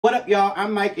What up, y'all?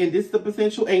 I'm Mike, and this is The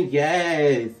Potential. And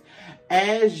yes,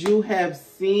 as you have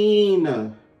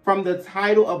seen from the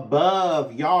title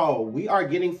above, y'all, we are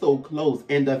getting so close.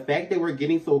 And the fact that we're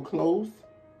getting so close,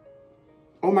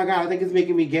 oh my God, I think it's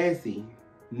making me gassy.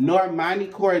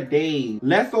 Normani Corday.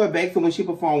 Let's throw it back to when she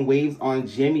performed Waves on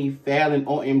Jimmy Fallon,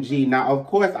 OMG. Now, of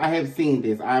course, I have seen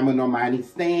this. I'm a Normani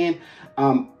stan.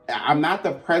 I'm not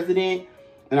the president.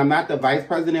 And I'm not the vice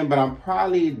president, but I'm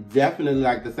probably definitely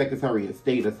like the Secretary of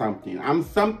State or something. I'm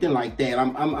something like that.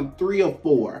 I'm 3 or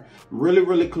 4. Really,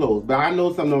 really close. But I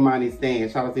know some Normani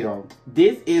stands. Shout out to y'all.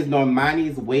 This is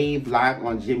Normani's Wave live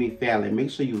on Jimmy Fallon. Make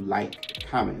sure you like,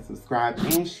 comment, subscribe,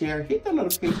 and share. Hit the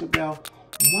notification bell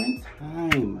one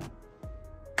time.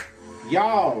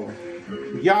 Y'all,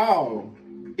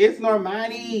 it's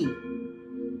Normani.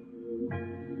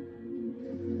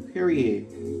 Period.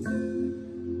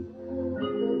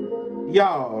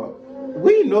 Y'all,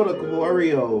 we know the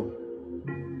choreo.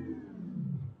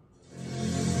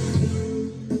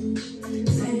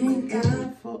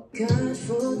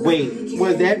 Wait,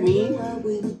 was that me?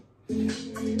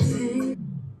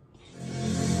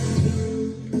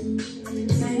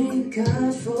 Thank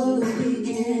God for the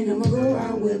weekend. I'ma go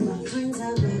out with my friends.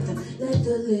 I let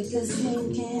the liquor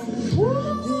sink in.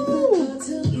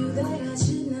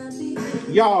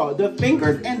 Y'all, the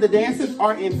fingers and the dancers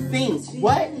are in sync.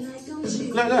 What?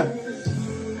 Look.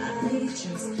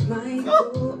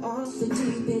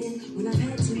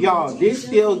 Y'all, this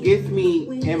still gets me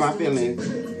in my feelings.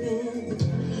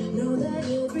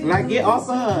 Like, get off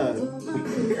of her.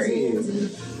 Period.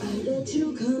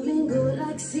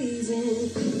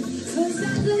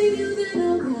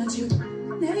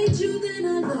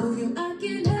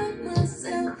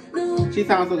 She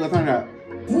sounds so good. Turn it up.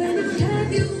 When I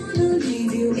have you, wanna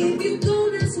leave you. If you go,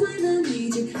 that's when I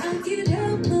need you. I can't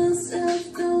help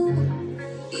myself, no.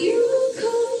 You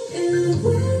come and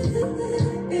waves.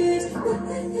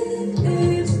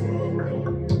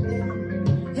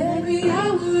 Every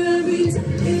hour, every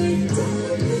day.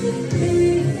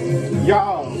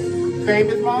 Y'all,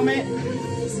 famous moment.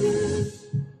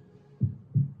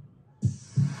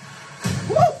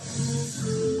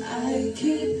 I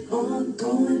keep on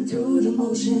going through the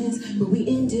motions, but we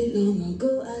ended long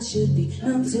ago. I should be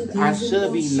numb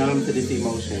to this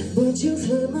emotion. But you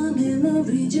flood my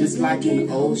memory just like an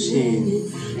ocean,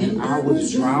 and I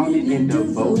was drowning in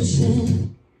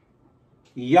devotion.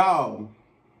 Y'all,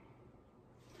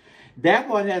 that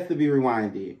part has to be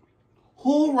rewinded.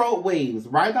 Who wrote Waves?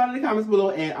 Write down in the comments below,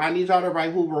 and I need y'all to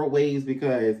write who wrote Waves,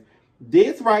 because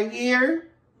this right here.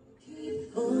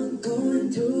 On going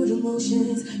through the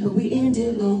motions, but we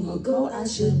ended long ago. I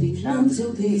should be numb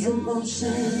to these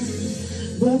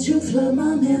emotions, but you flood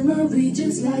my memory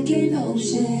just like an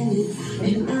ocean,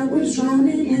 and I was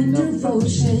drowning in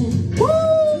devotion. Woo!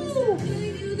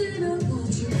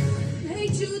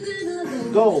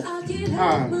 Go.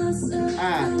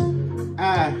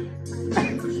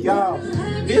 Y'all,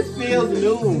 this feels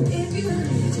new.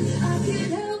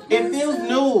 It feels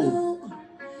new.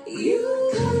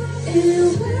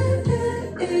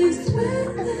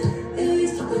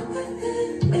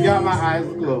 Y'all, my eyes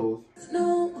are closed.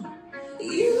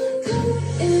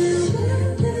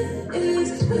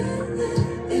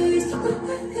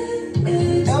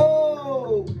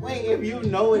 Oh, wait, if you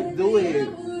know it, do it.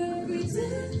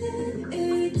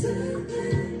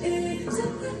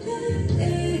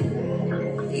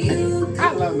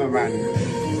 I love Normani.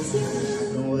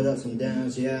 With ups and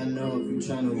downs, yeah, I know if you're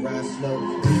trying to ride slow,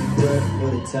 deep breath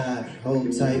for the tide,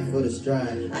 hold tight for the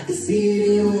stride. I can see it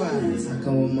in your eyes. I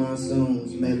come with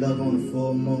monsoons, make love on the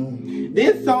full moon.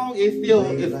 This song is still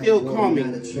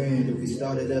calming. If we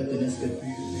started up, then it's good.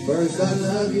 First I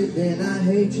love you, then I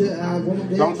hate you. I won't.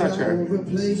 Don't touch her.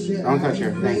 Don't touch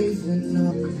her. Thanks.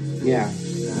 Yeah.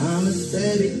 I'm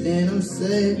aesthetic, then I'm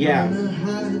sad. Yeah. I'm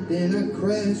high, then I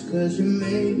crash, cause you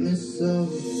made me so.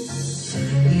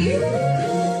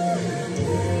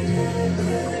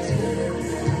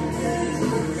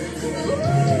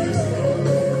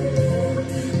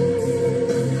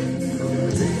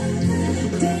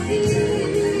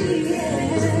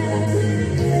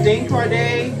 Sing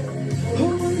Corday.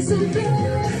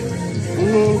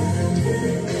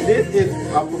 This is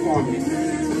a performance.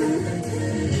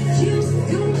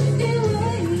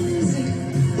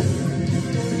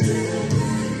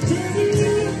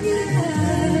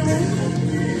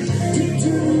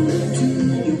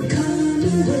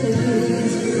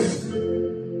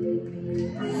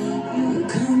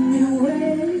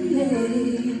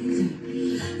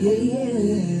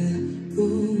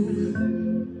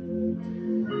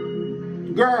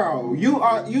 Girl,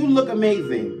 you look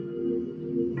amazing.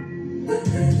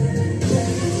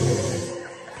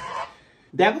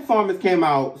 That performance came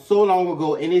out so long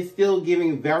ago, and it's still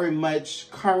giving very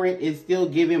much current. It's still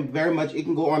giving very much, it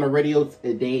can go on the radio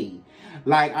today.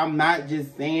 Like, I'm not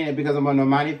just saying it because I'm a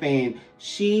Normani fan.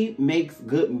 She makes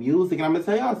good music, and I'm going to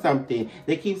tell y'all something.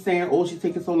 They keep saying, oh, she's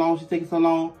taking so long, she's taking so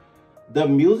long. The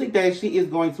music that she is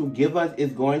going to give us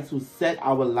is going to set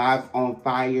our lives on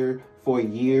fire for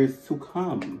years to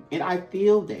come. And I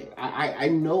feel that. I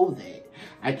know that.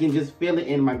 I can just feel it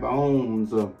in my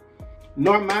bones.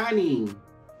 Normani.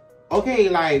 Okay,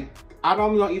 like, I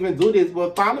don't even do this,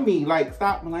 but follow me. Like,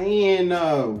 stop playing.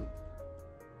 I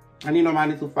need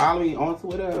Normani to follow me on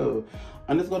Twitter.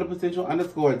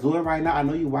 _the_potential_. Do it right now. I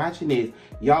know you watching this.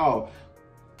 Y'all,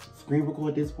 screen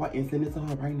record this part and send it to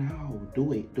her right now.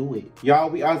 Do it. Do it. Y'all,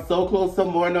 we are so close to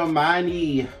more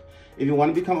Normani. If you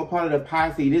want to become a part of the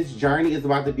posse, this journey is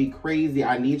about to be crazy.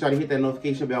 I need y'all to hit that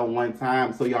notification bell one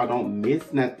time so y'all don't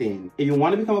miss nothing. If you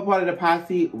want to become a part of the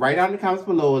posse, write down in the comments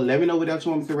below. Let me know what else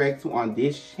you want me to react to on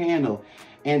this channel.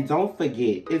 And don't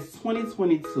forget, it's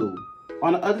 2022.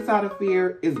 On the other side of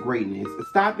fear is greatness.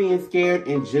 Stop being scared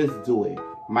and just do it.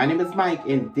 My name is Mike,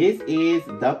 and this is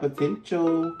The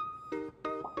Potential.